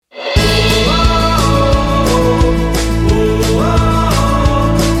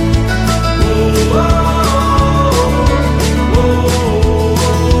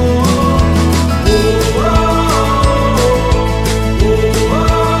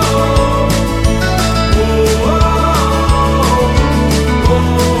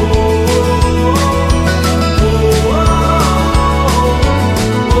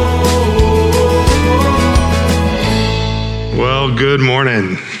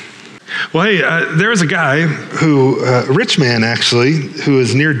Well, hey, there was a guy a rich man actually, who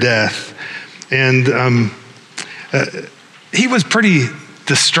was near death. And he was pretty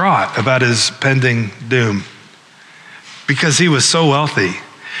distraught about his pending doom because he was so wealthy.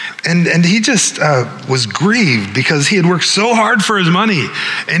 And he just was grieved because he had worked so hard for his money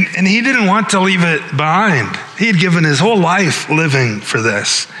and he didn't want to leave it behind. He had given his whole life living for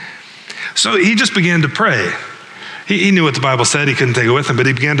this. So he just began to pray. He knew what the Bible said, he couldn't take it with him, but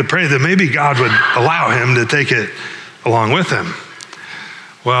he began to pray that maybe God would allow him to take it along with him.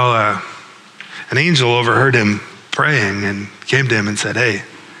 Well, an angel overheard him praying and came to him and said, hey,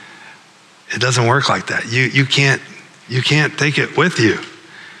 it doesn't work like that. You can't take it with you.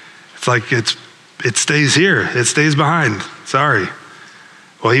 It's like it stays here. It stays behind. Sorry.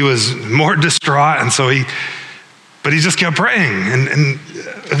 Well, he was more distraught, and so but he just kept praying. And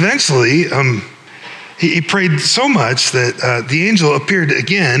eventually, he prayed so much that the angel appeared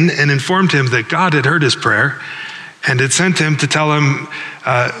again and informed him that God had heard his prayer and had sent him to tell him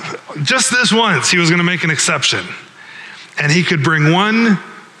just this once he was going to make an exception. And he could bring one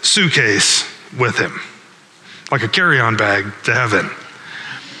suitcase with him, like a carry-on bag to heaven.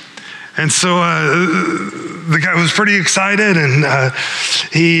 And so the guy was pretty excited, and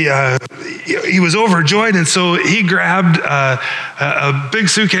he was overjoyed. And so he grabbed a big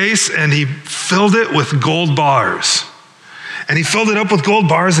suitcase and he filled it with gold bars. And he filled it up with gold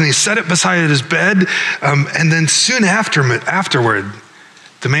bars and he set it beside his bed. And then soon afterward,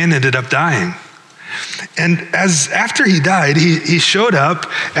 the man ended up dying. And after he died, he showed up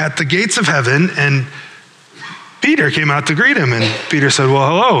at the gates of heaven, and Peter came out to greet him, and Peter said, well,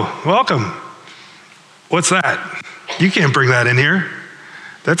 hello, welcome. What's that? You can't bring that in here.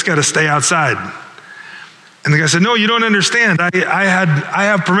 That's got to stay outside. And the guy said, no, you don't understand. I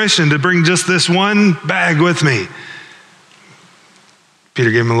have permission to bring just this one bag with me.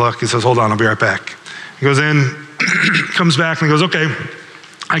 Peter gave him a look. He says, hold on, I'll be right back. He goes in, comes back, and he goes, okay,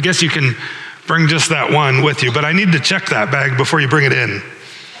 I guess you can bring just that one with you, but I need to check that bag before you bring it in.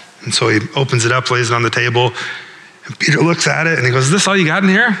 And so he opens it up, lays it on the table, and Peter looks at it and he goes, is this all you got in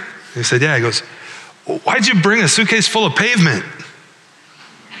here? And he said, yeah. He goes, why'd you bring a suitcase full of pavement?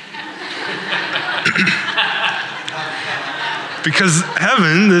 Because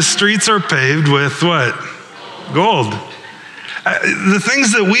heaven, the streets are paved with what? Gold. The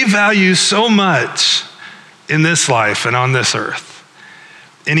things that we value so much in this life and on this earth,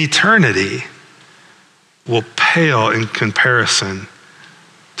 in eternity, will pale in comparison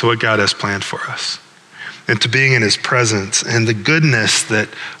to what God has planned for us, and to being in his presence and the goodness that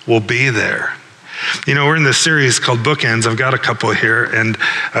will be there. You know, we're in this series called Bookends. I've got a couple here, and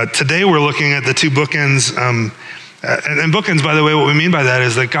today we're looking at the two bookends. And bookends, by the way, what we mean by that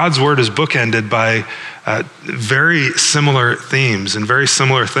is that God's word is bookended by very similar themes and very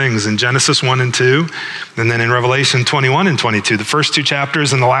similar things in Genesis 1 and 2, and then in Revelation 21 and 22, the first two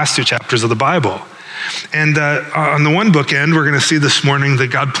chapters and the last two chapters of the Bible. And on the one bookend, we're going to see this morning that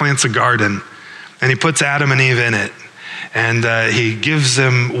God plants a garden, and he puts Adam and Eve in it. And he gives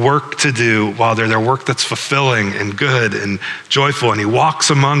them work to do while they're there, work that's fulfilling and good and joyful, and he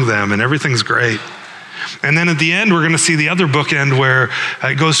walks among them, and everything's great. And then at the end, we're going to see the other bookend where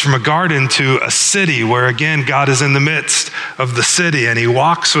it goes from a garden to a city, where again, God is in the midst of the city, and he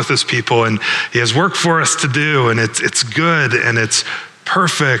walks with his people, and he has work for us to do, and it's good, and it's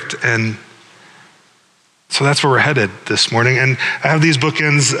perfect. And so that's where we're headed this morning. And I have these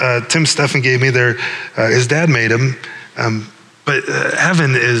bookends Tim Steffen gave me. His dad made them. But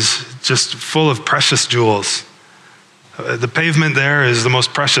heaven is just full of precious jewels. The pavement there is the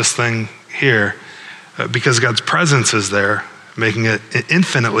most precious thing here because God's presence is there, making it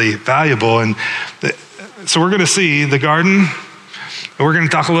infinitely valuable. And so we're going to see the garden, and we're going to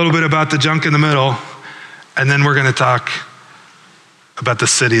talk a little bit about the junk in the middle, and then we're going to talk about the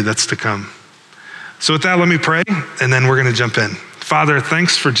city that's to come. So with that, let me pray, and then we're going to jump in. Father,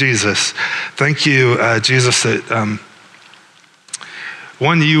 thanks for Jesus. Thank you, Jesus, that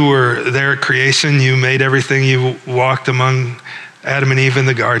one, you were there at creation. You made everything. You walked among Adam and Eve in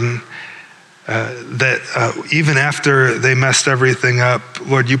the garden. That even after they messed everything up,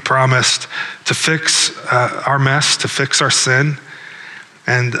 Lord, you promised to fix our mess, to fix our sin.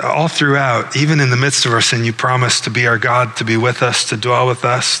 And all throughout, even in the midst of our sin, you promised to be our God, to be with us, to dwell with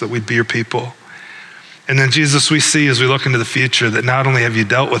us, that we'd be your people. And then, Jesus, we see as we look into the future that not only have you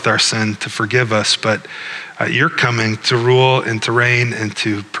dealt with our sin to forgive us, but you're coming to rule and to reign and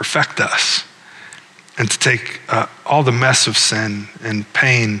to perfect us and to take all the mess of sin and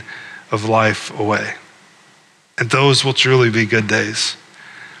pain of life away. And those will truly be good days.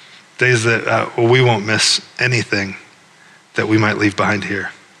 Days that we won't miss anything that we might leave behind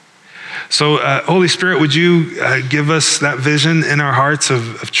here. So Holy Spirit, would you give us that vision in our hearts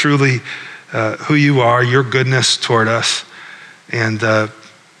of truly who you are, your goodness toward us, and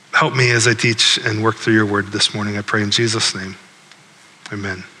help me as I teach and work through your word this morning. I pray in Jesus' name.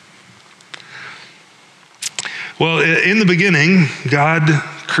 Amen. Well, in the beginning, God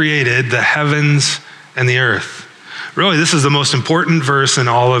created the heavens and the earth. Really, this is the most important verse in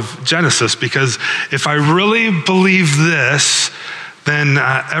all of Genesis, because if I really believe this, then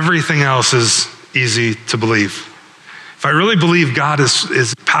everything else is easy to believe. If I really believe God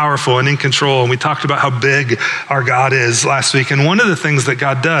is powerful and in control, and we talked about how big our God is last week, and one of the things that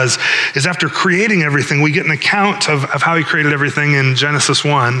God does is after creating everything, we get an account of how he created everything in Genesis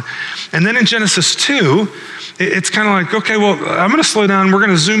 1. And then in Genesis 2, it's kind of like, okay, well, I'm going to slow down. We're going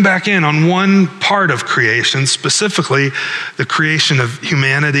to zoom back in on one part of creation, specifically the creation of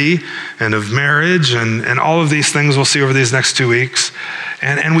humanity and of marriage and all of these things we'll see over these next 2 weeks.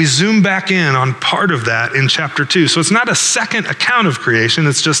 And we zoom back in on part of that in chapter 2. So it's not a second account of creation.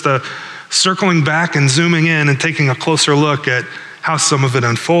 It's just a circling back and zooming in and taking a closer look at how some of it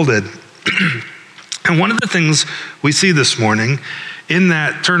unfolded. And one of the things we see this morning in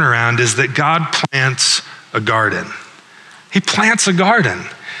that turnaround is that God plants a garden. He plants a garden.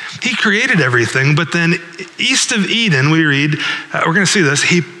 He created everything, but then east of Eden, we read, we're going to see this,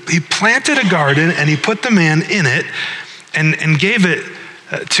 he planted a garden and he put the man in it and gave it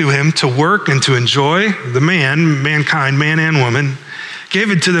to him to work and to enjoy. The mankind, man and woman, gave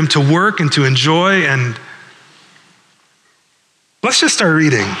it to them to work and to enjoy. And let's just start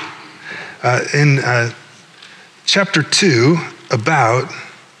reading in chapter 2 about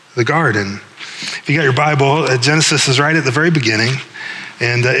the garden. If you got your Bible, Genesis is right at the very beginning.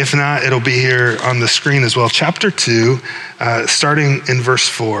 And if not, it'll be here on the screen as well. Chapter 2, starting in verse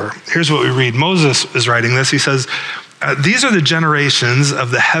 4. Here's what we read. Moses is writing this. He says, these are the generations of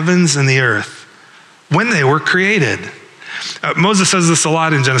the heavens and the earth when they were created. Moses says this a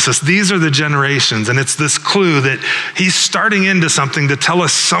lot in Genesis. These are the generations, and it's this clue that he's starting into something to tell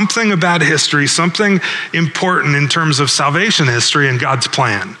us something about history, something important in terms of salvation history and God's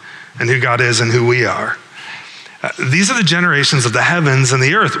plan and who God is and who we are. These are the generations of the heavens and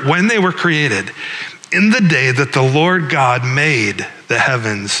the earth when they were created in the day that the Lord God made the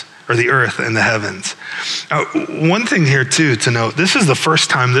heavens, or the earth and the heavens. One thing here too to note, this is the first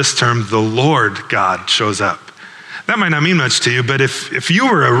time this term, the Lord God, shows up. That might not mean much to you, but if you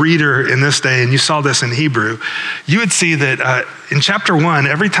were a reader in this day and you saw this in Hebrew, you would see that in chapter 1,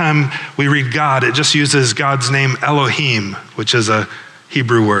 every time we read God, it just uses God's name Elohim, which is a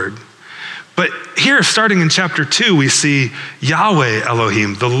Hebrew word. But here, starting in chapter 2, we see Yahweh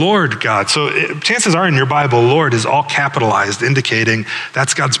Elohim, the Lord God. So chances are in your Bible, Lord is all capitalized, indicating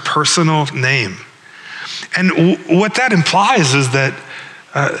that's God's personal name. And what that implies is that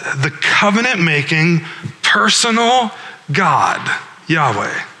the covenant-making, personal God,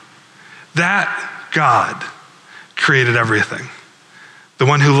 Yahweh, that God created everything. The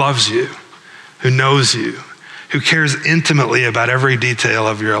one who loves you, who knows you, who cares intimately about every detail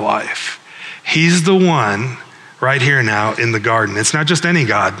of your life. He's the one right here now in the garden. It's not just any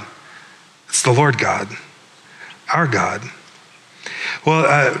God. It's the Lord God, our God.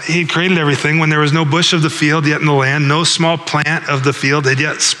 Well, he created everything when there was no bush of the field yet in the land, no small plant of the field had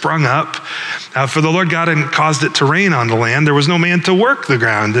yet sprung up. For the Lord God had caused it to rain on the land. There was no man to work the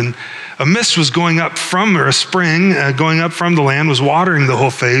ground. And a mist was going up from, or a spring going up from the land was watering the whole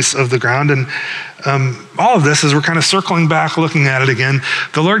face of the ground. And all of this, as we're kind of circling back, looking at it again,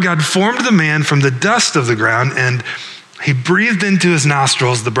 the Lord God formed the man from the dust of the ground, and he breathed into his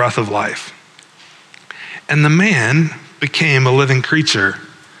nostrils the breath of life. And the man became a living creature.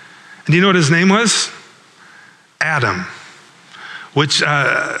 And do you know what his name was? Adam, which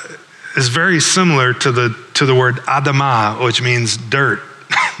is very similar to the word Adamah, which means dirt.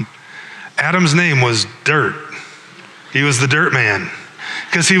 Adam's name was dirt. He was the dirt man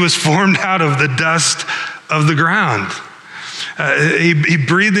because he was formed out of the dust of the ground. He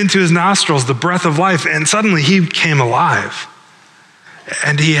breathed into his nostrils the breath of life, and suddenly he came alive.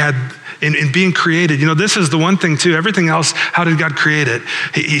 And he had, in being created, this is the one thing too, everything else, how did God create it?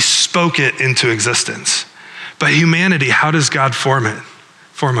 He spoke it into existence. But humanity, how does God form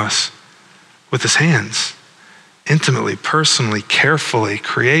us? With his hands, intimately, personally, carefully,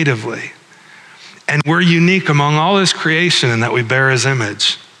 creatively. And we're unique among all his creation in that we bear his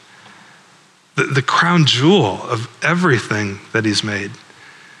image. The crown jewel of everything that he's made.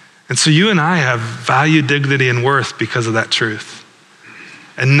 And so you and I have value, dignity, and worth because of that truth.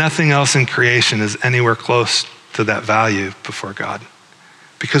 And nothing else in creation is anywhere close to that value before God,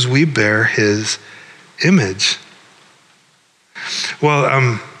 because we bear his image.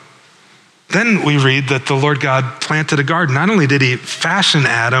 Well, Then we read that the Lord God planted a garden. Not only did he fashion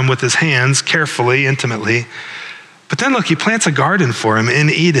Adam with his hands carefully, intimately, but then look, he plants a garden for him in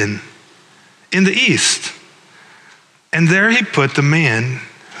Eden, in the east. And there he put the man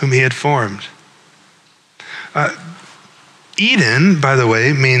whom he had formed. Eden, by the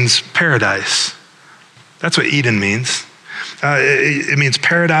way, means paradise. That's what Eden means. It means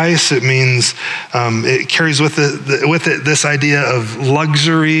paradise. It means, it carries with it this idea of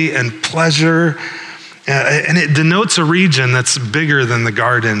luxury and pleasure. And it denotes a region that's bigger than the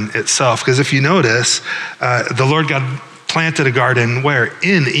garden itself. Because if you notice, the Lord God planted a garden where?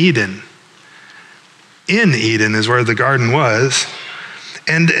 In Eden. In Eden is where the garden was.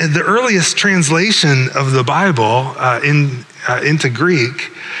 And the earliest translation of the Bible into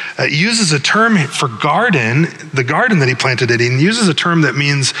Greek uses a term for garden, the garden that he planted in Eden, uses a term that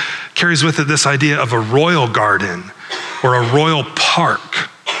carries with it this idea of a royal garden or a royal park,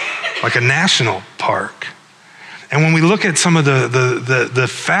 like a national park. And when we look at some of the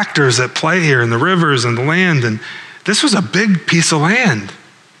factors at play here, and the rivers and the land, and this was a big piece of land.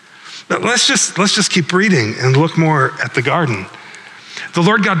 But let's just keep reading and look more at the garden. The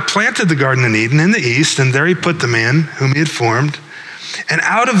Lord God planted the garden in Eden in the east, and there he put the man whom he had formed. And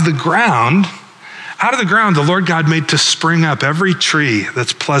out of the ground, the Lord God made to spring up every tree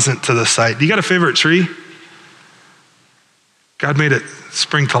that's pleasant to the sight. You got a favorite tree? God made it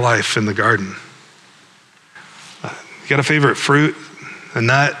spring to life in the garden. You got a favorite fruit, a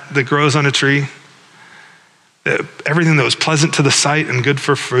nut that grows on a tree? Everything that was pleasant to the sight and good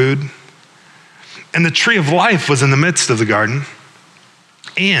for food. And the tree of life was in the midst of the garden,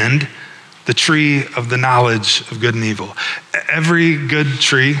 and the tree of the knowledge of good and evil. Every good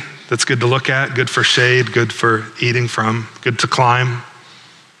tree that's good to look at, good for shade, good for eating from, good to climb,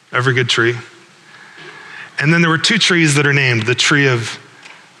 every good tree. And then there were two trees that are named, the tree of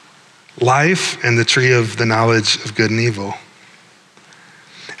life and the tree of the knowledge of good and evil.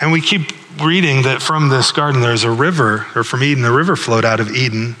 And we keep reading that from this garden there's a river, or from Eden, a river flowed out of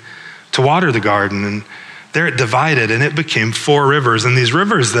Eden to water the garden. And there it divided and it became 4 rivers. And these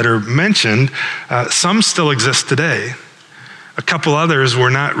rivers that are mentioned, some still exist today. A couple others were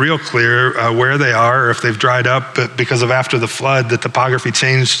not real clear where they are or if they've dried up, but because of after the flood, the topography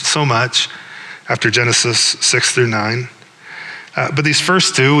changed so much after Genesis 6 through 9. But these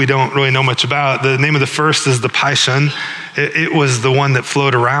first 2, we don't really know much about. The name of the first is the Pishon. It was the one that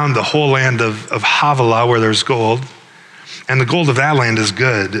flowed around the whole land of Havilah where there's gold. And the gold of that land is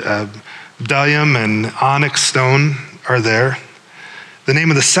good. Bdellium and onyx stone are there. The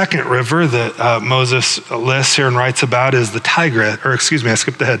name of the second river that Moses lists here and writes about is the Tigris, or excuse me, I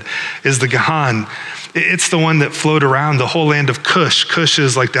skipped ahead, is the Gihon. It's the one that flowed around the whole land of Cush. Cush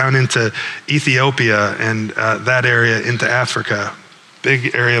is like down into Ethiopia and that area into Africa.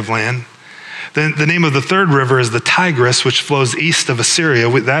 Big area of land. Then the name of the third river is the Tigris, which flows east of Assyria.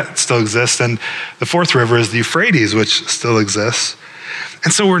 That still exists. And the fourth river is the Euphrates, which still exists.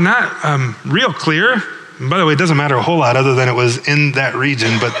 And so we're not real clear. And by the way, it doesn't matter a whole lot other than it was in that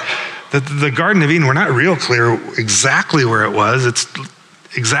region. But the Garden of Eden, we're not real clear exactly where it was. Its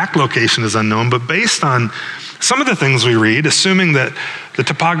exact location is unknown. But based on some of the things we read, assuming that the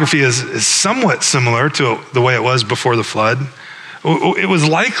topography is somewhat similar to the way it was before the flood, it was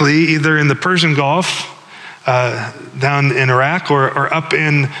likely either in the Persian Gulf, down in Iraq, or up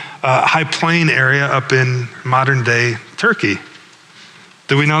in High Plain area up in modern day Turkey.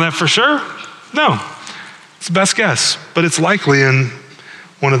 Do we know that for sure? No. It's the best guess, but it's likely in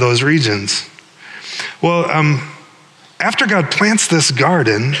one of those regions. Well, after God plants this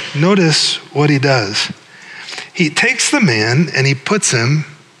garden, notice what he does. He takes the man and he puts him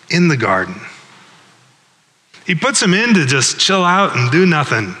in the garden. He puts him in to just chill out and do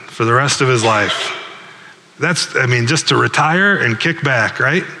nothing for the rest of his life. Just to retire and kick back,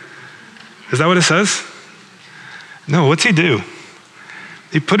 right? Is that what it says? No, what's he do?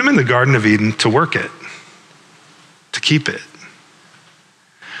 He put him in the Garden of Eden to work it, to keep it.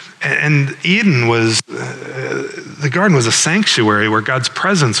 And Eden the garden was a sanctuary where God's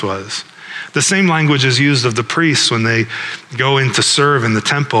presence was. The same language is used of the priests when they go in to serve in the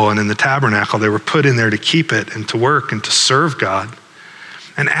temple and in the tabernacle. They were put in there to keep it and to work and to serve God.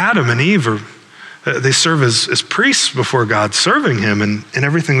 And Adam and Eve, they serve as priests before God, serving him in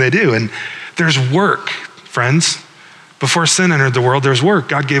everything they do. And there's work, friends. Before sin entered the world, there's work.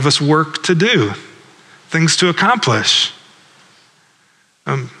 God gave us work to do, things to accomplish.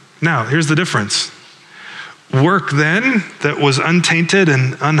 Now, here's the difference. Work then that was untainted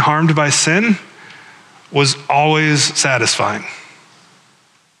and unharmed by sin was always satisfying.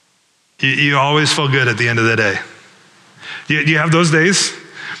 You always feel good at the end of the day. Do you have those days?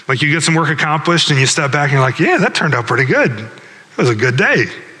 Like you get some work accomplished and you step back and you're like, yeah, that turned out pretty good. It was a good day.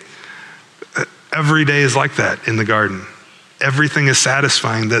 Every day is like that in the garden. Everything is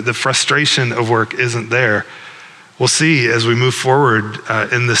satisfying. The frustration of work isn't there. We'll see as we move forward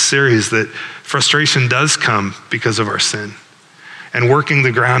in this series that frustration does come because of our sin. And working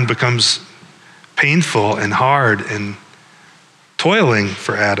the ground becomes painful and hard and toiling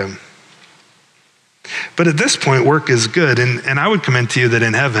for Adam. But at this point, work is good. And I would commend to you that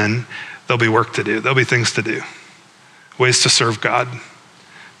in heaven, there'll be work to do. There'll be things to do, ways to serve God,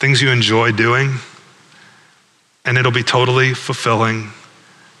 things you enjoy doing, and it'll be totally fulfilling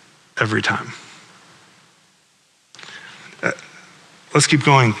every time. Let's keep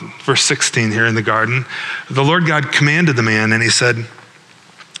going. Verse 16 here in the garden. The Lord God commanded the man, and he said,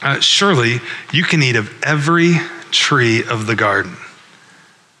 surely you can eat of every tree of the garden.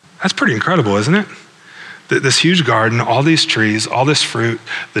 That's pretty incredible, isn't it? This huge garden, all these trees, all this fruit,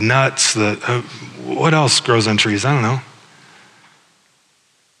 the nuts, what else grows on trees? I don't know.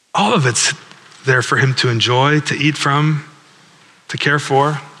 All of it's there for him to enjoy, to eat from, to care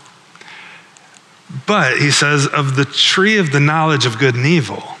for. But he says, of the tree of the knowledge of good and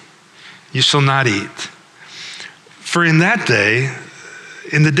evil, you shall not eat. For in that day,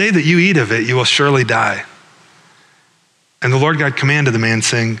 in the day that you eat of it, you will surely die. And the Lord God commanded the man,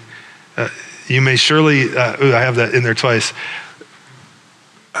 saying, you may surely, I have that in there twice.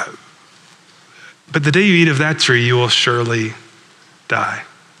 But the day you eat of that tree, you will surely die.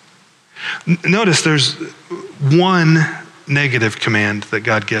 Notice there's one negative command that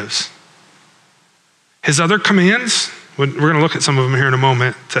God gives. His other commands, we're going to look at some of them here in a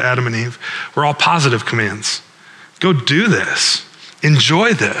moment to Adam and Eve, were all positive commands. Go do this.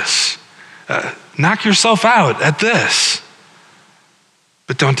 Enjoy this. Knock yourself out at this.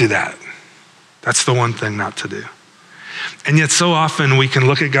 But don't do that. That's the one thing not to do. And yet so often we can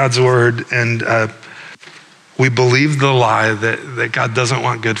look at God's word and we believe the lie that God doesn't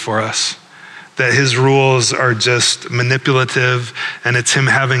want good for us, that his rules are just manipulative and it's him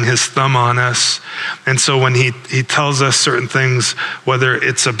having his thumb on us. And so when he tells us certain things, whether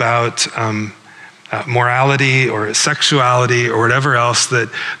it's about morality or sexuality or whatever else,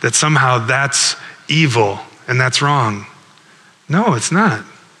 that somehow that's evil and that's wrong. No, it's not.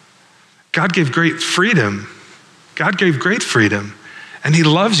 God gave great freedom. God gave great freedom. And he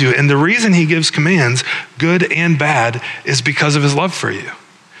loves you. And the reason he gives commands, good and bad, is because of his love for you.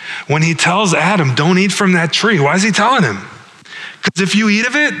 When he tells Adam, don't eat from that tree, why is he telling him? Because if you eat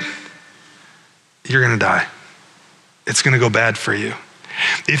of it, you're going to die. It's going to go bad for you.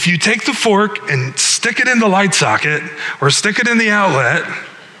 If you take the fork and stick it in the light socket or stick it in the outlet,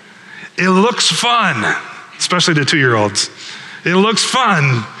 it looks fun, especially to 2-year-olds. It looks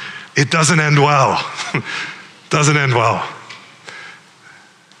fun. It doesn't end well. Doesn't end well.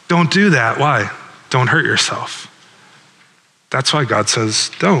 Don't do that. Why? Don't hurt yourself. That's why God says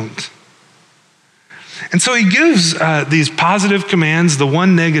don't. And so he gives these positive commands, the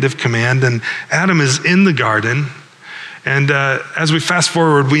one negative command, and Adam is in the garden. And as we fast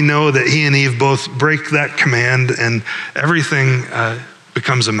forward, we know that he and Eve both break that command and everything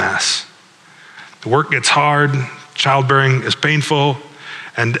becomes a mess. The work gets hard, childbearing is painful,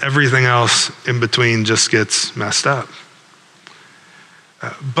 and everything else in between just gets messed up.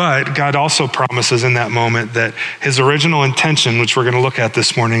 But God also promises in that moment that his original intention, which we're going to look at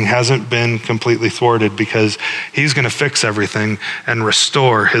this morning, hasn't been completely thwarted because he's going to fix everything and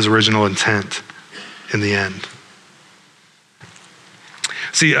restore his original intent in the end.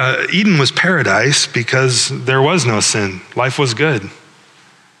 See, Eden was paradise because there was no sin. Life was good.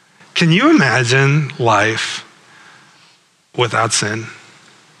 Can you imagine life without sin?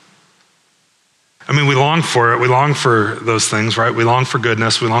 I mean, we long for it. We long for those things, right? We long for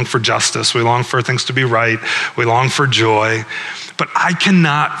goodness. We long for justice. We long for things to be right. We long for joy. But I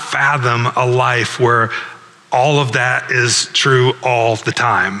cannot fathom a life where all of that is true all the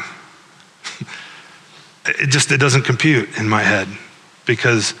time. It doesn't compute in my head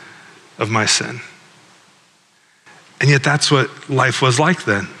because of my sin. And yet that's what life was like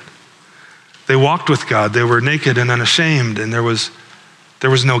then. They walked with God. They were naked and unashamed, and there was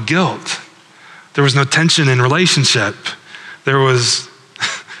no guilt. There was no tension in relationship. There was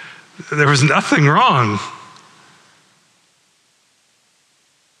nothing wrong.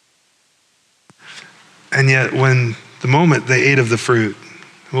 And yet when the moment they ate of the fruit,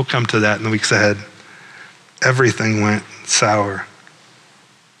 we'll come to that in the weeks ahead, everything went sour.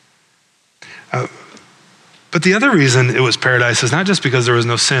 But the other reason it was paradise is not just because there was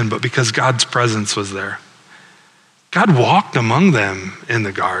no sin, but because God's presence was there. God walked among them in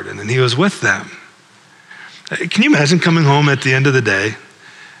the garden and he was with them. Can you imagine coming home at the end of the day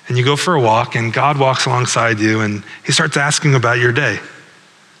and you go for a walk, and God walks alongside you, and he starts asking about your day.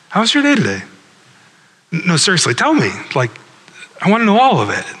 How was your day today? No, seriously, tell me. Like, I want to know all of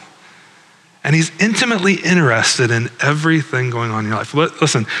it. And he's intimately interested in everything going on in your life.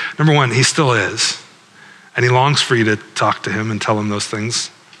 Listen, number one, he still is. And he longs for you to talk to him and tell him those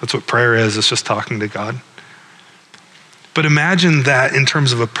things. That's what prayer is. It's just talking to God. But imagine that in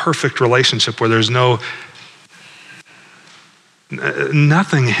terms of a perfect relationship where there's nothing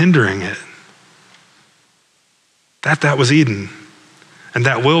hindering it. That was Eden. And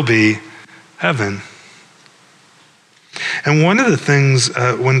that will be heaven. And one of the things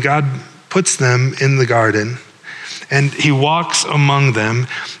when God puts them in the garden and he walks among them,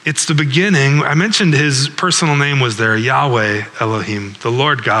 it's the beginning. I mentioned his personal name was there, Yahweh Elohim, the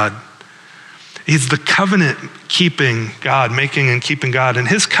Lord God. He's the covenant-keeping God, making and keeping God. And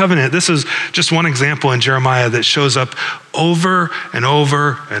his covenant, this is just one example in Jeremiah that shows up over and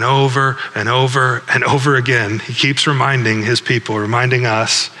over and over and over and over again. He keeps reminding his people, reminding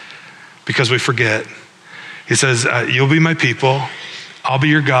us, because we forget. He says, you'll be my people, I'll be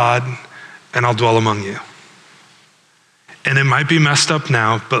your God, and I'll dwell among you. And it might be messed up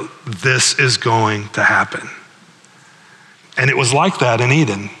now, but this is going to happen. And it was like that in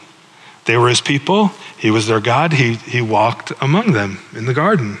Eden. They were his people. He was their God. He walked among them in the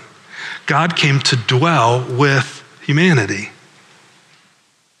garden. God came to dwell with humanity.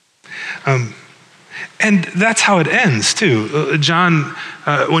 And that's how it ends too. John,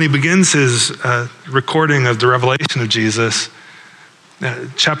 when he begins his recording of the revelation of Jesus,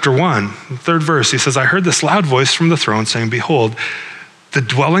 chapter 1, third verse, he says, I heard this loud voice from the throne saying, behold, the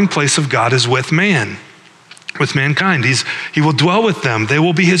dwelling place of God is with man. With mankind. He will dwell with them. They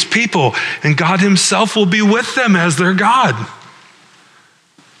will be his people, and God himself will be with them as their God.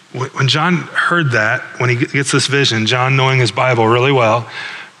 When John heard that, when he gets this vision, John, knowing his Bible really well,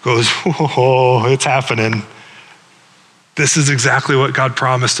 goes, oh, it's happening. This is exactly what God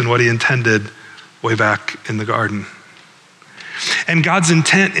promised and what he intended way back in the garden. And God's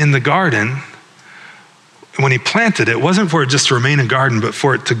intent in the garden, when he planted it, wasn't for it just to remain a garden, but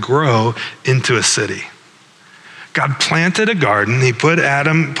for it to grow into a city. God planted a garden. He put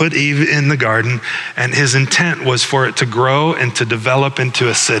Eve in the garden, and his intent was for it to grow and to develop into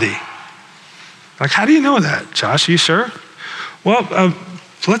a city. Like, how do you know that, Josh? Are you sure? Well,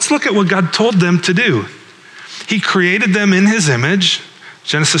 let's look at what God told them to do. He created them in his image.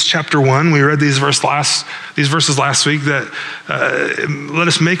 Genesis chapter 1, we read these verses last week that let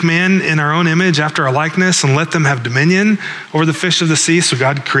us make man in our own image after our likeness and let them have dominion over the fish of the sea. So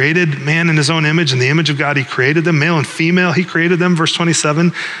God created man in his own image. In the image of God, he created them, male and female, he created them, verse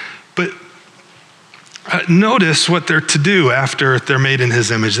 27. But notice what they're to do after they're made in his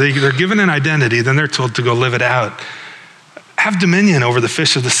image. They're given an identity, then they're told to go live it out. Have dominion over the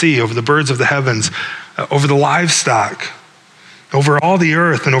fish of the sea, over the birds of the heavens, over the livestock, over all the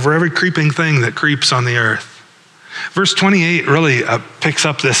earth and over every creeping thing that creeps on the earth. Verse 28 really picks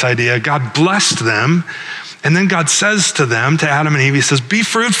up this idea. God blessed them, and then God says to them, to Adam and Eve, he says, be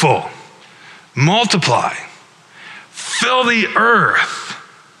fruitful, multiply, fill the earth.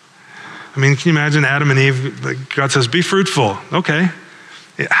 I mean, can you imagine Adam and Eve? God says, be fruitful. Okay.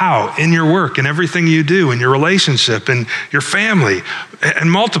 How? In your work, in everything you do, in your relationship, in your family, and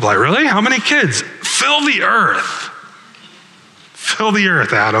multiply. Really? How many kids? Fill the earth. Fill the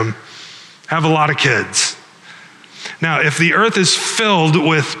earth, Adam. Have a lot of kids. Now, if the earth is filled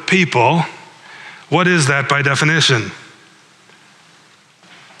with people, what is that by definition?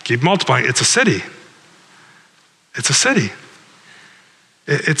 Keep multiplying. It's a city. It's a city.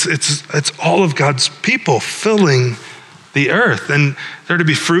 It's all of God's people filling the earth. And they're to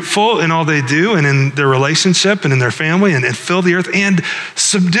be fruitful in all they do and in their relationship and in their family and fill the earth and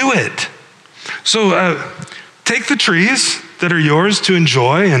subdue it. So take the trees that are yours to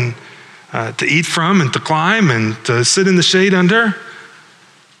enjoy and to eat from and to climb and to sit in the shade under.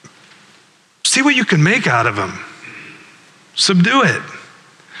 See what you can make out of them. Subdue it.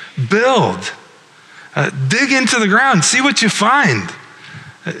 Build. Dig into the ground. See what you find.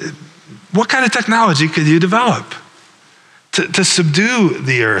 What kind of technology could you develop to subdue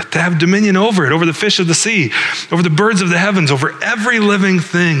the earth, to have dominion over it, over the fish of the sea, over the birds of the heavens, over every living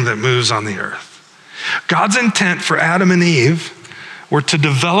thing that moves on the earth? God's intent for Adam and Eve were to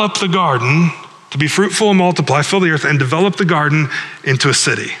develop the garden, to be fruitful and multiply, fill the earth, and develop the garden into a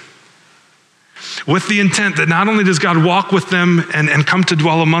city. With the intent that not only does God walk with them and come to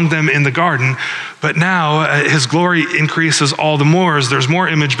dwell among them in the garden, but now his glory increases all the more as there's more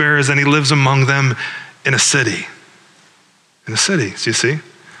image bearers and he lives among them in a city. In a city, so you see,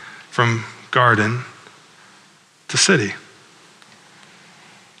 from garden to city.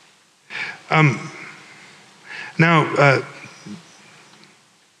 Now,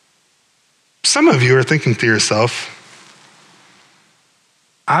 some of you are thinking to yourself,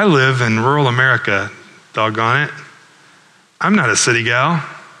 I live in rural America, doggone it. I'm not a city gal.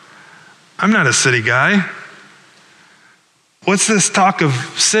 I'm not a city guy. What's this talk of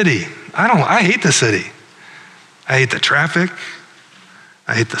city? I hate the city. I hate the traffic.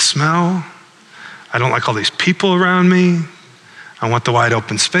 I hate the smell. I don't like all these people around me. I want the wide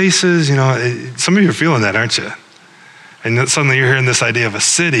open spaces. Some of you are feeling that, aren't you? And then suddenly you're hearing this idea of a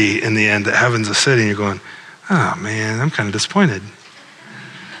city in the end, that heaven's a city, and you're going, oh man, I'm kind of disappointed.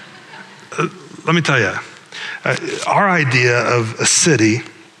 Let me tell you, our idea of a city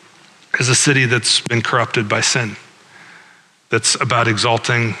is a city that's been corrupted by sin, that's about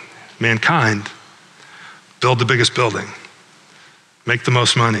exalting mankind, build the biggest building, make the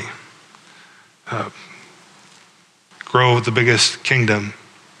most money, grow the biggest kingdom.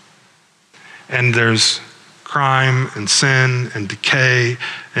 And there's crime and sin and decay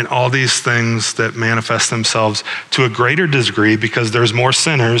and all these things that manifest themselves to a greater degree because there's more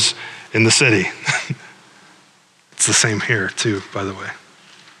sinners in the city. It's the same here too, by the way.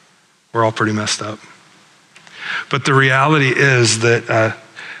 We're all pretty messed up. But the reality is that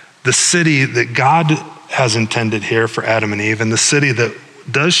the city that God has intended here for Adam and Eve, and the city that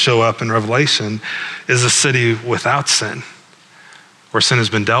does show up in Revelation, is a city without sin, where sin has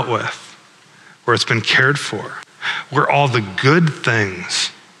been dealt with, where it's been cared for, where all the good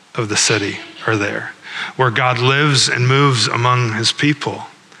things of the city are there, where God lives and moves among his people.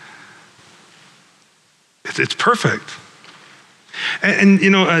 It's perfect. And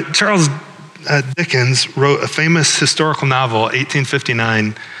Charles Dickens wrote a famous historical novel,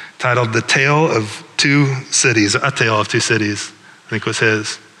 1859, titled A Tale of Two Cities, I think was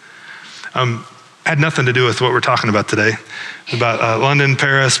his. Had nothing to do with what we're talking about today, about London,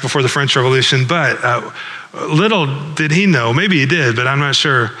 Paris, before the French Revolution, but little did he know, maybe he did, but I'm not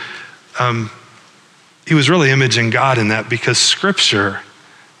sure, he was really imaging God in that, because Scripture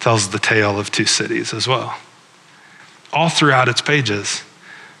tells the tale of two cities as well. All throughout its pages,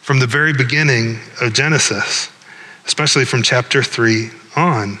 from the very beginning of Genesis, especially from chapter 3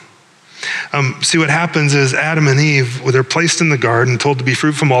 on. See, what happens is Adam and Eve, they're placed in the garden, told to be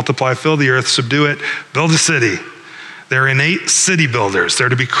fruitful, multiply, fill the earth, subdue it, build a city. They're innate city builders. They're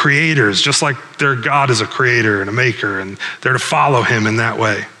to be creators, just like their God is a creator and a maker, and they're to follow him in that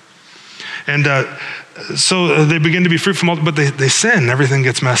way. And so they begin to be fruitful, but they sin. Everything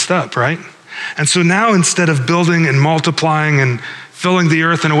gets messed up, right? And so now, instead of building and multiplying and filling the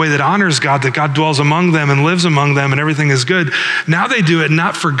earth in a way that honors God, that God dwells among them and lives among them and everything is good, now they do it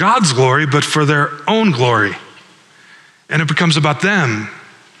not for God's glory, but for their own glory. And it becomes about them.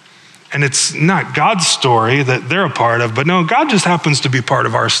 And it's not God's story that they're a part of, but no, God just happens to be part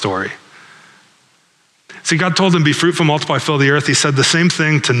of our story. See, God told them, be fruitful, multiply, fill the earth. He said the same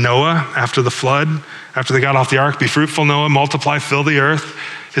thing to Noah after the flood, after they got off the ark, be fruitful, Noah, multiply, fill the earth.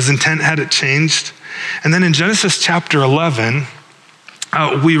 His intent hadn't changed. And then in Genesis chapter 11,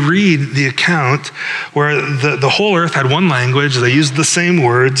 we read the account where the whole earth had one language, they used the same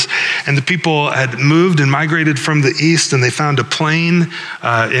words, and the people had moved and migrated from the east, and they found a plain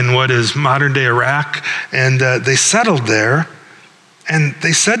in what is modern day Iraq, and they settled there, and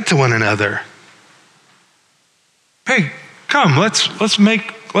they said to one another, hey, come, let's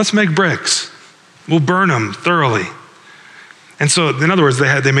make bricks. We'll burn them thoroughly. And so, in other words,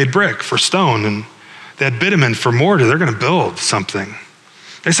 they made brick for stone, and they had bitumen for mortar. They're going to build something.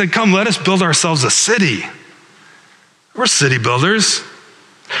 They said, come, let us build ourselves a city. We're city builders.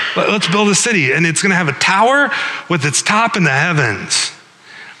 Let's build a city, and it's going to have a tower with its top in the heavens.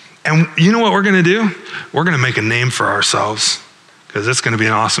 And you know what we're going to do? We're going to make a name for ourselves, because it's going to be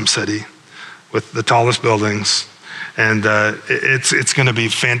an awesome city with the tallest buildings. And it's going to be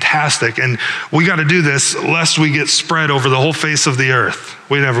fantastic. And we got to do this lest we get spread over the whole face of the earth.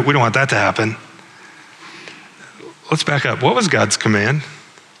 We don't want that to happen. Let's back up. What was God's command?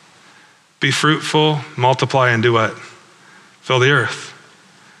 Be fruitful, multiply, and do what? Fill the earth.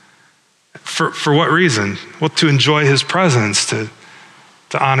 For what reason? Well, to enjoy his presence, to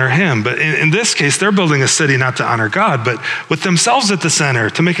honor him. But in this case, they're building a city not to honor God, but with themselves at the center,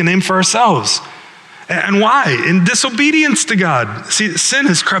 to make a name for ourselves. And why? In disobedience to God. See, sin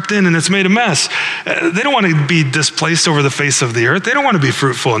has crept in and it's made a mess. They don't want to be displaced over the face of the earth. They don't want to be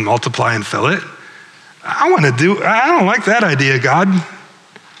fruitful and multiply and fill it. I don't like that idea, God.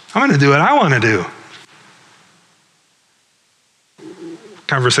 I'm going to do what I want to do.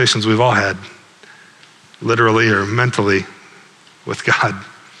 Conversations we've all had, literally or mentally, with God.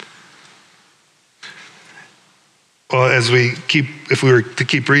 Well, if we were to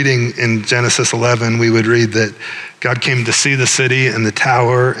keep reading in Genesis 11, we would read that God came to see the city and the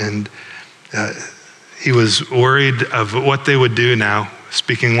tower, and he was worried of what they would do now,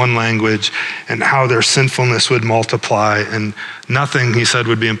 speaking one language, and how their sinfulness would multiply, and nothing, he said,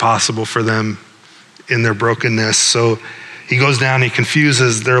 would be impossible for them in their brokenness. So he goes down, he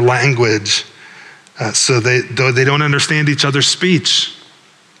confuses their language, so they don't understand each other's speech.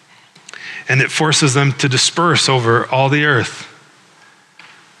 And it forces them to disperse over all the earth.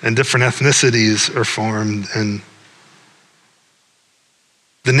 And different ethnicities are formed. And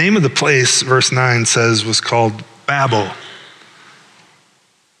the name of the place, verse 9 says, was called Babel,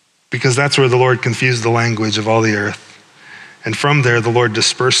 because that's where the Lord confused the language of all the earth. And from there, the Lord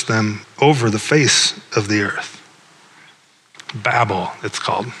dispersed them over the face of the earth. Babel, it's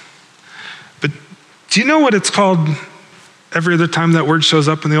called. But do you know what it's called every other time that word shows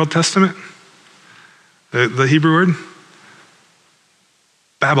up in the Old Testament? The Hebrew word?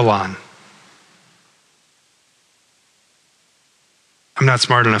 Babylon. I'm not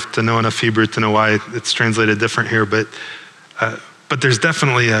smart enough to know enough Hebrew to know why it's translated different here, but there's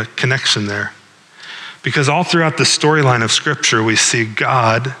definitely a connection there. Because all throughout the storyline of Scripture, we see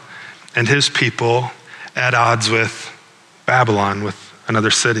God and his people at odds with Babylon, with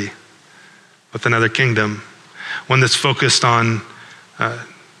another city, with another kingdom, one that's focused on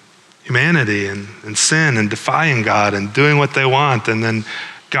humanity and sin and defying God and doing what they want, and then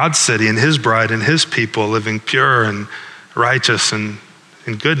God's city and his bride and his people living pure and righteous and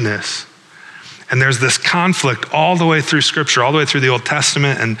in goodness. And there's this conflict all the way through Scripture, all the way through the Old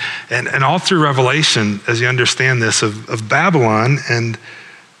Testament and all through Revelation, as you understand this, of Babylon and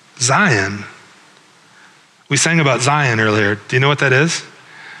Zion. We sang about Zion earlier. Do you know what that is?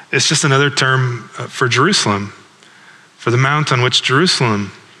 It's just another term for Jerusalem, for the mount on which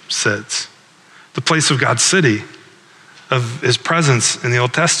Jerusalem sits, the place of God's city, of his presence in the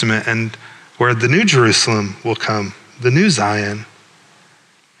Old Testament, and where the new Jerusalem will come, the new Zion.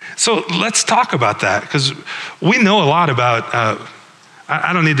 So let's talk about that, because we know a lot about,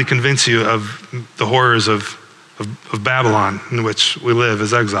 I don't need to convince you of the horrors of Babylon in which we live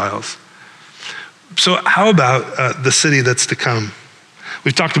as exiles. So how about the city that's to come?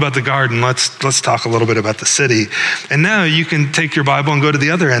 We've talked about the garden. Let's talk a little bit about the city. And now you can take your Bible and go to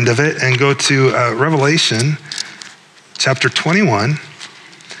the other end of it and go to Revelation chapter 21.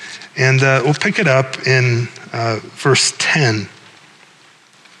 And we'll pick it up in verse 10.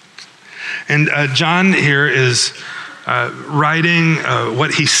 And John here is writing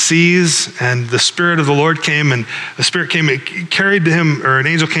what he sees, and the Spirit of the Lord came, and the Spirit came, carried him, or an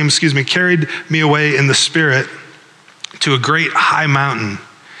angel came, carried me away in the Spirit to a great high mountain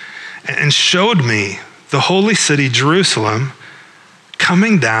and showed me the holy city, Jerusalem,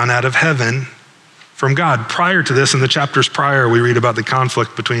 coming down out of heaven from God. Prior to this, in the chapters prior, we read about the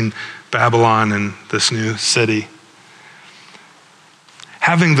conflict between Babylon and this new city.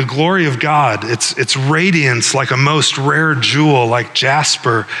 Having the glory of God, its radiance like a most rare jewel, like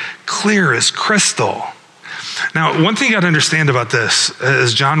jasper, clear as crystal. Now, one thing you got to understand about this,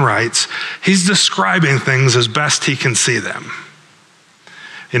 as John writes, he's describing things as best he can see them.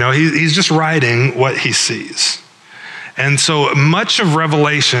 You know, he's just writing what he sees. And so much of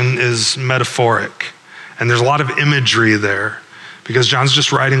Revelation is metaphoric, and there's a lot of imagery there, because John's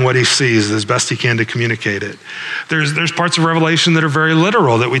just writing what he sees as best he can to communicate it. There's parts of Revelation that are very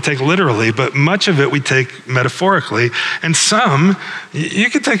literal, that we take literally, but much of it we take metaphorically. And some, you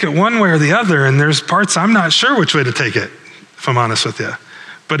could take it one way or the other, and there's parts I'm not sure which way to take it, if I'm honest with you.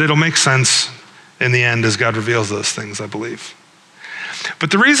 But it'll make sense in the end as God reveals those things, I believe.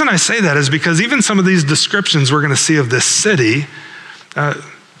 But the reason I say that is because even some of these descriptions we're going to see of this city,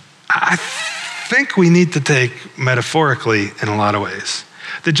 I think we need to take metaphorically in a lot of ways.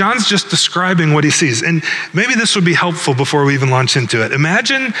 That John's just describing what he sees. And maybe this would be helpful before we even launch into it.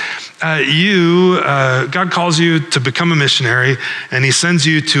 Imagine God calls you to become a missionary, and he sends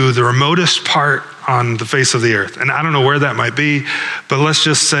you to the remotest part on the face of the earth. And I don't know where that might be, but let's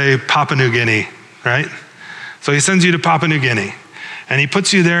just say Papua New Guinea, right? So he sends you to Papua New Guinea. And he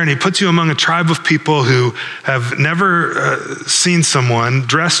puts you there, and he puts you among a tribe of people who have never seen someone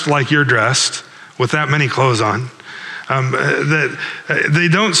dressed like you're dressed, with that many clothes on. That they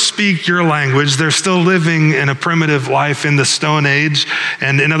don't speak your language. They're still living in a primitive life in the Stone Age.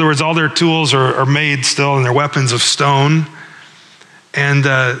 And in other words, all their tools are made still, and their weapons of stone. And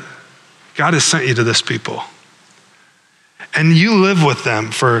God has sent you to this people. And you live with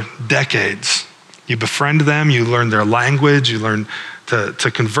them for decades. You befriend them, you learn their language, you learn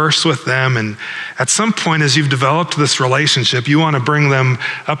to converse with them. And at some point, as you've developed this relationship, you want to bring them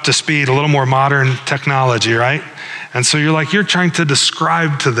up to speed, a little more modern technology, right? And so you're trying to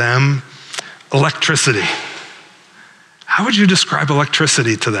describe to them electricity. How would you describe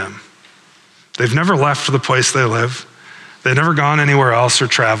electricity to them? They've never left the place they live. They've never gone anywhere else or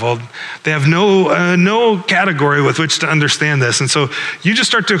traveled. They have no category with which to understand this. And so you just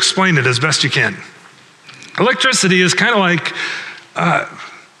start to explain it as best you can. Electricity is kind of like,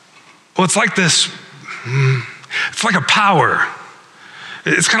 it's like this, it's like a power.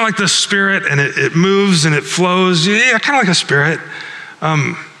 It's kind of like this spirit, and it moves and it flows. Yeah, kind of like a spirit.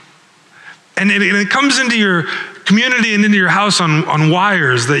 And it comes into your community and into your house on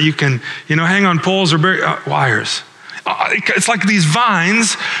wires that you can, hang on poles or wires. It's like these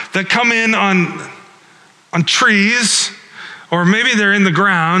vines that come in on trees, or maybe they're in the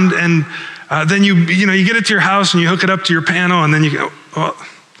ground, and then you get it to your house and you hook it up to your panel, and then you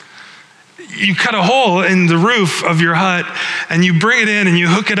cut a hole in the roof of your hut, and you bring it in and you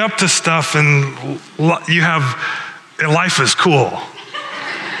hook it up to stuff, and life is cool.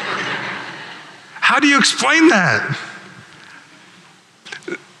 How do you explain that?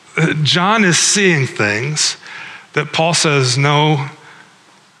 John is seeing things that Paul says, no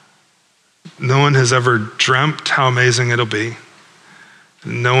one has ever dreamt how amazing it'll be.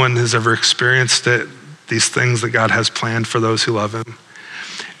 No one has ever experienced it, these things that God has planned for those who love him.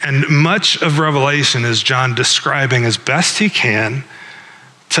 And much of Revelation is John describing as best he can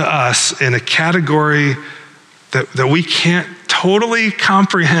to us in a category that we can't totally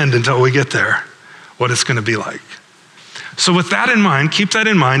comprehend until we get there, what it's going to be like. So with that in mind, keep that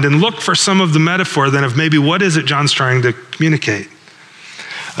in mind, and look for some of the metaphor then of maybe what is it John's trying to communicate.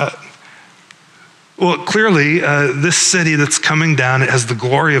 Clearly, this city that's coming down, it has the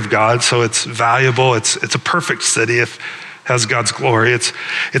glory of God, so it's valuable. It's a perfect city if it has God's glory.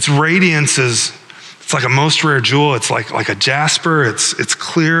 Its radiance it's like a most rare jewel. It's like a jasper. It's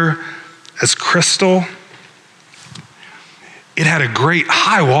clear as crystal. It had a great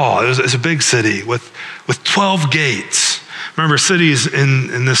high wall. It was a big city with 12 gates. Remember, cities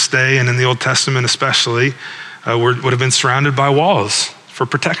in this day and in the Old Testament especially would have been surrounded by walls for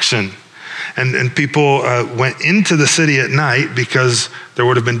protection. And people went into the city at night because there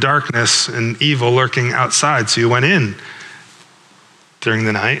would have been darkness and evil lurking outside. So you went in during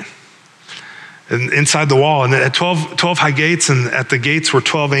the night and inside the wall. And at 12 high gates, and at the gates were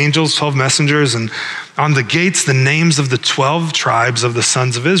 12 angels, 12 messengers. And on the gates, the names of the 12 tribes of the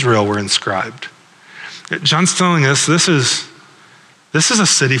sons of Israel were inscribed. John's telling us this is a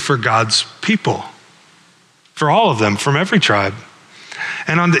city for God's people, for all of them, from every tribe.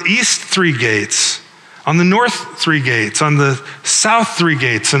 And on the east 3 gates, on the north 3 gates, on the south 3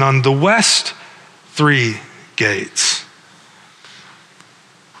 gates, and on the west 3 gates.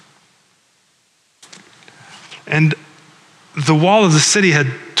 And the wall of the city had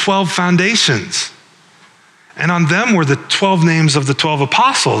 12 foundations, and on them were the 12 names of the 12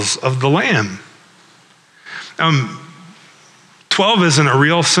 apostles of the Lamb. 12 isn't a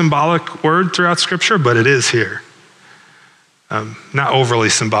real symbolic word throughout Scripture, but it is here. Not overly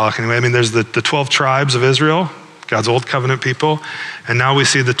symbolic anyway. I mean, there's the 12 tribes of Israel, God's old covenant people, and now we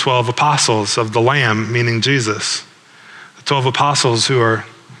see the 12 apostles of the Lamb, meaning Jesus. The 12 apostles who are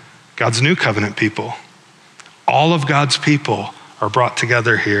God's new covenant people. All of God's people are brought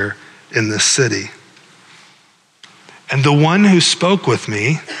together here in this city. And the one who spoke with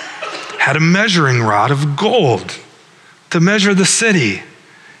me had a measuring rod of gold to measure the city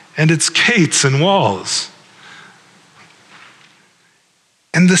and its gates and walls.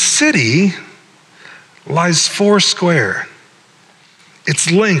 And the city lies 4 square, its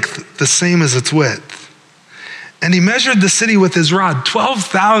length the same as its width. And he measured the city with his rod,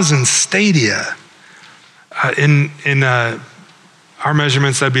 12,000 stadia. In our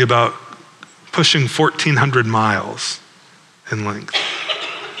measurements, that'd be about pushing 1,400 miles in length.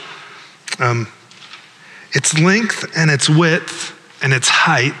 Its length and its width and its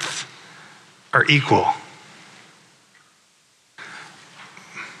height are equal.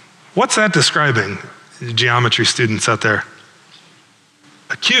 What's that describing, geometry students out there?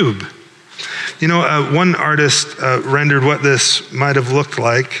 A cube. One artist rendered what this might have looked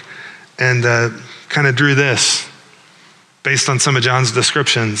like and kind of drew this based on some of John's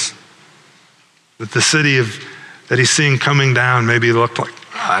descriptions. That the city that he's seeing coming down maybe looked like,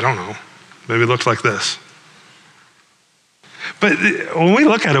 I don't know, maybe it looked like this. But when we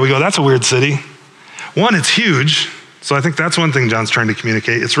look at it, we go, that's a weird city. One, it's huge. So I think that's one thing John's trying to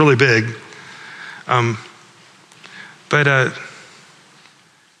communicate. It's really big. But a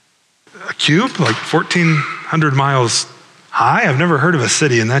cube, like 1,400 miles high? I've never heard of a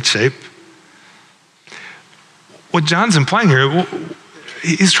city in that shape. What John's implying here,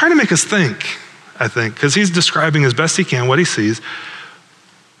 he's trying to make us think. I think, because he's describing as best he can what he sees.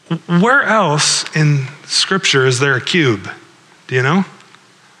 Where else in Scripture is there a cube? Do you know?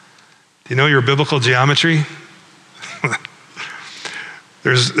 Do you know your biblical geometry?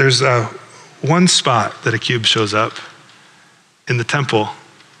 There's one spot that a cube shows up in the temple.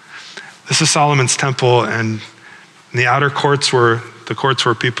 This is Solomon's temple, and in the outer courts were the courts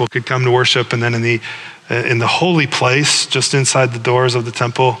where people could come to worship, and then in the holy place, just inside the doors of the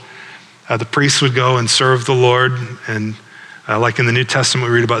temple, the priests would go and serve the Lord. And like in the New Testament,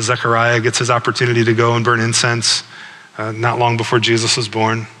 we read about Zechariah gets his opportunity to go and burn incense not long before Jesus was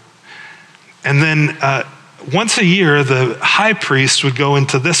born. And then once a year, the high priest would go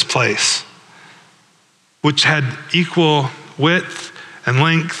into this place, which had equal width and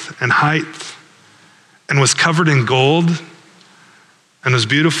length and height, and was covered in gold and was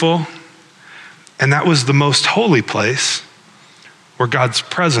beautiful. And that was the most holy place where God's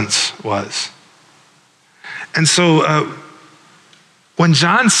presence was. And so when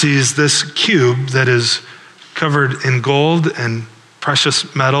John sees this cube that is covered in gold and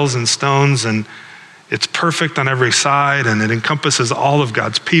precious metals and stones, and it's perfect on every side, and it encompasses all of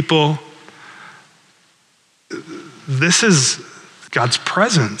God's people, this is God's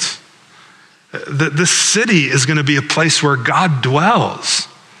presence. This city is going to be a place where God dwells.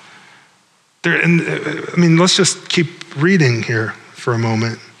 Let's just keep reading here for a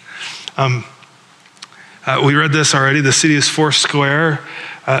moment. We read this already. The city is 4 square.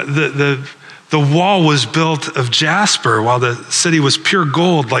 The wall was built of jasper, while the city was pure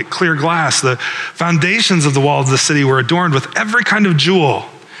gold, like clear glass. The foundations of the wall of the city were adorned with every kind of jewel.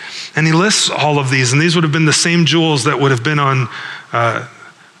 And he lists all of these, and these would have been the same jewels that would have been on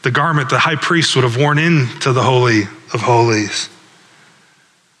the garment the high priest would have worn into the Holy of Holies.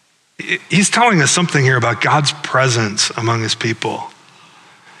 He's telling us something here about God's presence among his people.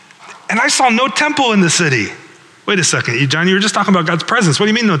 And I saw no temple in the city. Wait a second, John, you were just talking about God's presence. What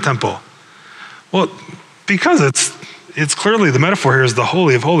do you mean no temple? Well, because it's clearly the metaphor here is the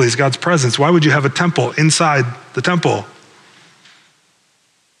Holy of Holies, God's presence. Why would you have a temple inside the temple?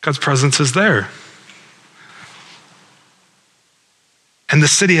 God's presence is there. And the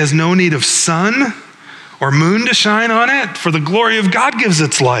city has no need of sun or moon to shine on it, for the glory of God gives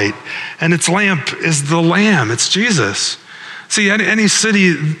its light, and its lamp is the Lamb, it's Jesus. See, any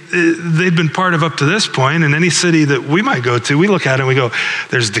city they've been part of up to this point, and any city that we might go to, we look at it and we go,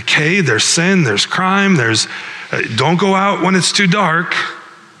 there's decay, there's sin, there's crime, don't go out when it's too dark.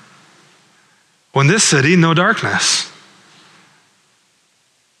 Well, in this city, no darkness.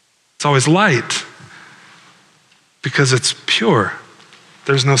 It's always light because it's pure.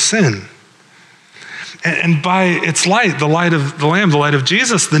 There's no sin. And by its light, the light of the Lamb, the light of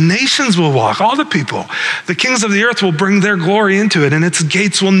Jesus, the nations will walk, all the people. The kings of the earth will bring their glory into it, and its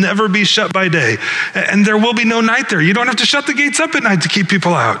gates will never be shut by day. And there will be no night there. You don't have to shut the gates up at night to keep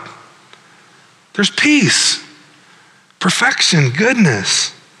people out. There's peace, perfection,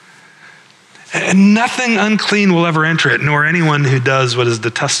 goodness. And nothing unclean will ever enter it, nor anyone who does what is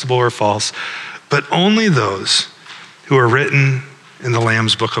detestable or false, but only those who are written in the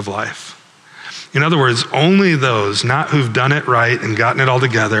Lamb's book of life. In other words, only those, not who've done it right and gotten it all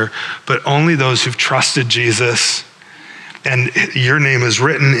together, but only those who've trusted Jesus, and your name is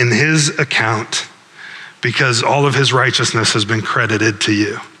written in his account because all of his righteousness has been credited to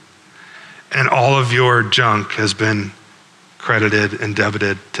you. And all of your junk has been credited and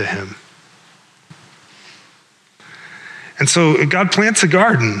debited to him. And so God plants a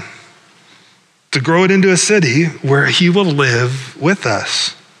garden to grow it into a city where he will live with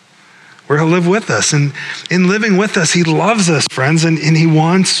us. Where he'll live with us. And in living with us, he loves us, friends, and he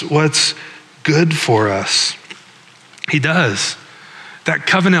wants what's good for us. He does. That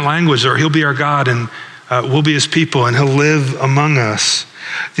covenant language, or he'll be our God and we'll be his people and he'll live among us.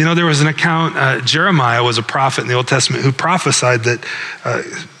 You know, there was an account, Jeremiah was a prophet in the Old Testament who prophesied that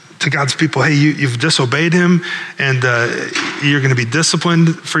to God's people, hey, you've disobeyed him and you're gonna be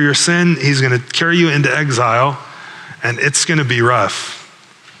disciplined for your sin. He's gonna carry you into exile and it's gonna be rough.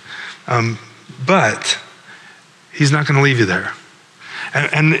 But he's not going to leave you there.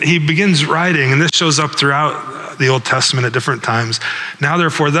 And he begins writing, and this shows up throughout the Old Testament at different times. Now,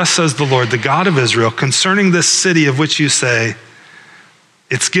 therefore, thus says the Lord, the God of Israel, concerning this city of which you say,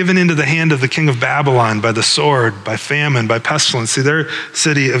 it's given into the hand of the king of Babylon by the sword, by famine, by pestilence. See, their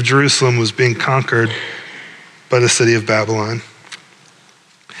city of Jerusalem was being conquered by the city of Babylon.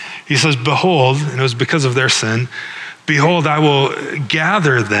 He says, behold, and it was because of their sin, behold, I will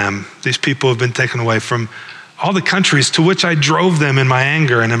gather them, these people have been taken away from all the countries to which I drove them in my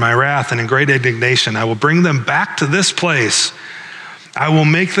anger and in my wrath and in great indignation. I will bring them back to this place, I will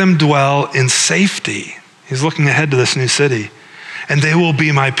make them dwell in safety. He's looking ahead to this new city. And they will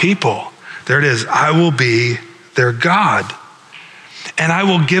be my people. There it is. I will be their God. And I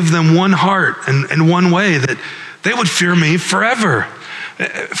will give them one heart and one way, that they would fear me forever,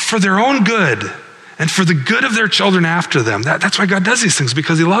 for their own good and for the good of their children after them. That's why God does these things,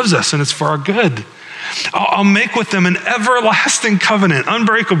 because he loves us and it's for our good. I'll make with them an everlasting covenant,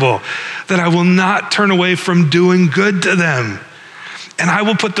 unbreakable, that I will not turn away from doing good to them. And I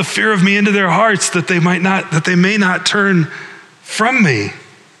will put the fear of me into their hearts, that they may not turn from me.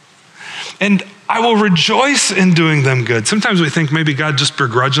 And I will rejoice in doing them good. Sometimes we think maybe God just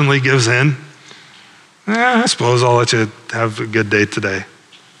begrudgingly gives in. I suppose I'll let you have a good day today.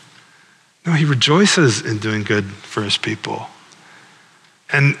 No, he rejoices in doing good for his people.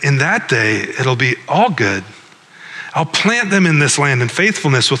 And in that day, it'll be all good. I'll plant them in this land in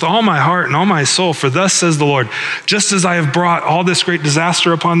faithfulness with all my heart and all my soul. For thus says the Lord, just as I have brought all this great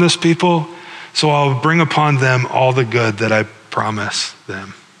disaster upon this people, so I'll bring upon them all the good that I promise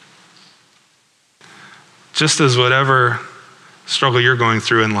them. Just as whatever struggle you're going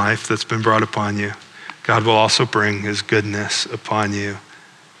through in life that's been brought upon you, God will also bring his goodness upon you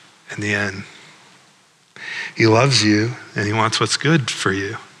in the end. He loves you and he wants what's good for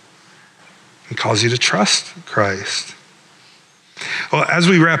you. He calls you to trust Christ. Well, as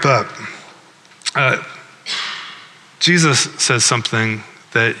we wrap up, Jesus says something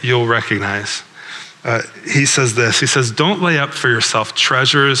that you'll recognize. He says this, he says, don't lay up for yourself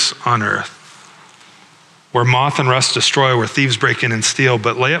treasures on earth, where moth and rust destroy, where thieves break in and steal,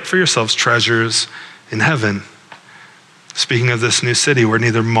 but lay up for yourselves treasures in heaven. Speaking of this new city, where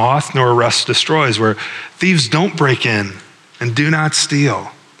neither moth nor rust destroys, where thieves don't break in and do not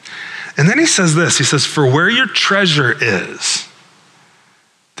steal. And then he says this, he says, for where your treasure is,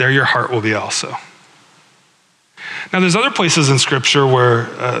 there your heart will be also. Now there's other places in Scripture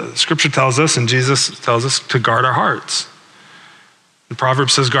where Scripture tells us and Jesus tells us to guard our hearts. The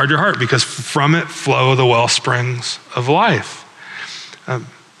Proverbs says, guard your heart, because from it flow the well springs of life.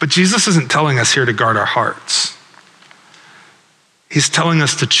 But Jesus isn't telling us here to guard our hearts. He's telling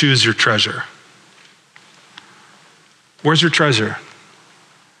us to choose your treasure. Where's your treasure?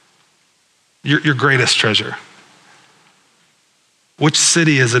 Your greatest treasure. Which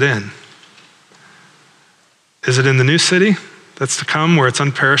city is it in? Is it in the new city that's to come, where it's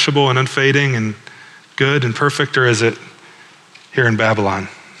unperishable and unfading and good and perfect, or is it here in Babylon?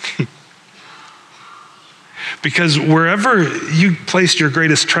 Because wherever you placed your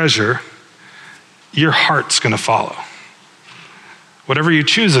greatest treasure, your heart's going to follow. Whatever you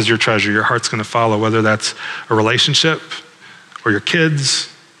choose as your treasure, your heart's going to follow, whether that's a relationship or your kids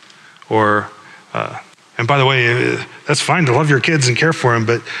or, and by the way, that's fine to love your kids and care for them,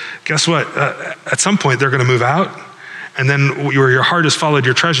 but guess what? At some point, they're going to move out, and then where your heart has followed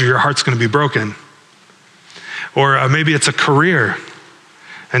your treasure, your heart's going to be broken. Or maybe it's a career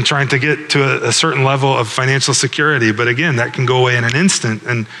and trying to get to a certain level of financial security, but again, that can go away in an instant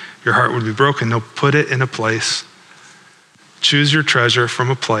and your heart would be broken. No, put it in a place. Choose your treasure from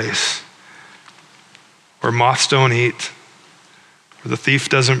a place where moths don't eat, where the thief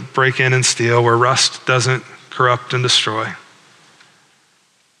doesn't break in and steal, where rust doesn't corrupt and destroy.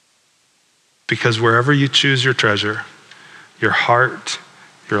 Because wherever you choose your treasure, your heart,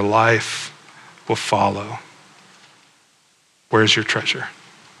 your life will follow. Where's your treasure?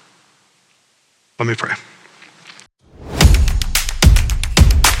 Let me pray.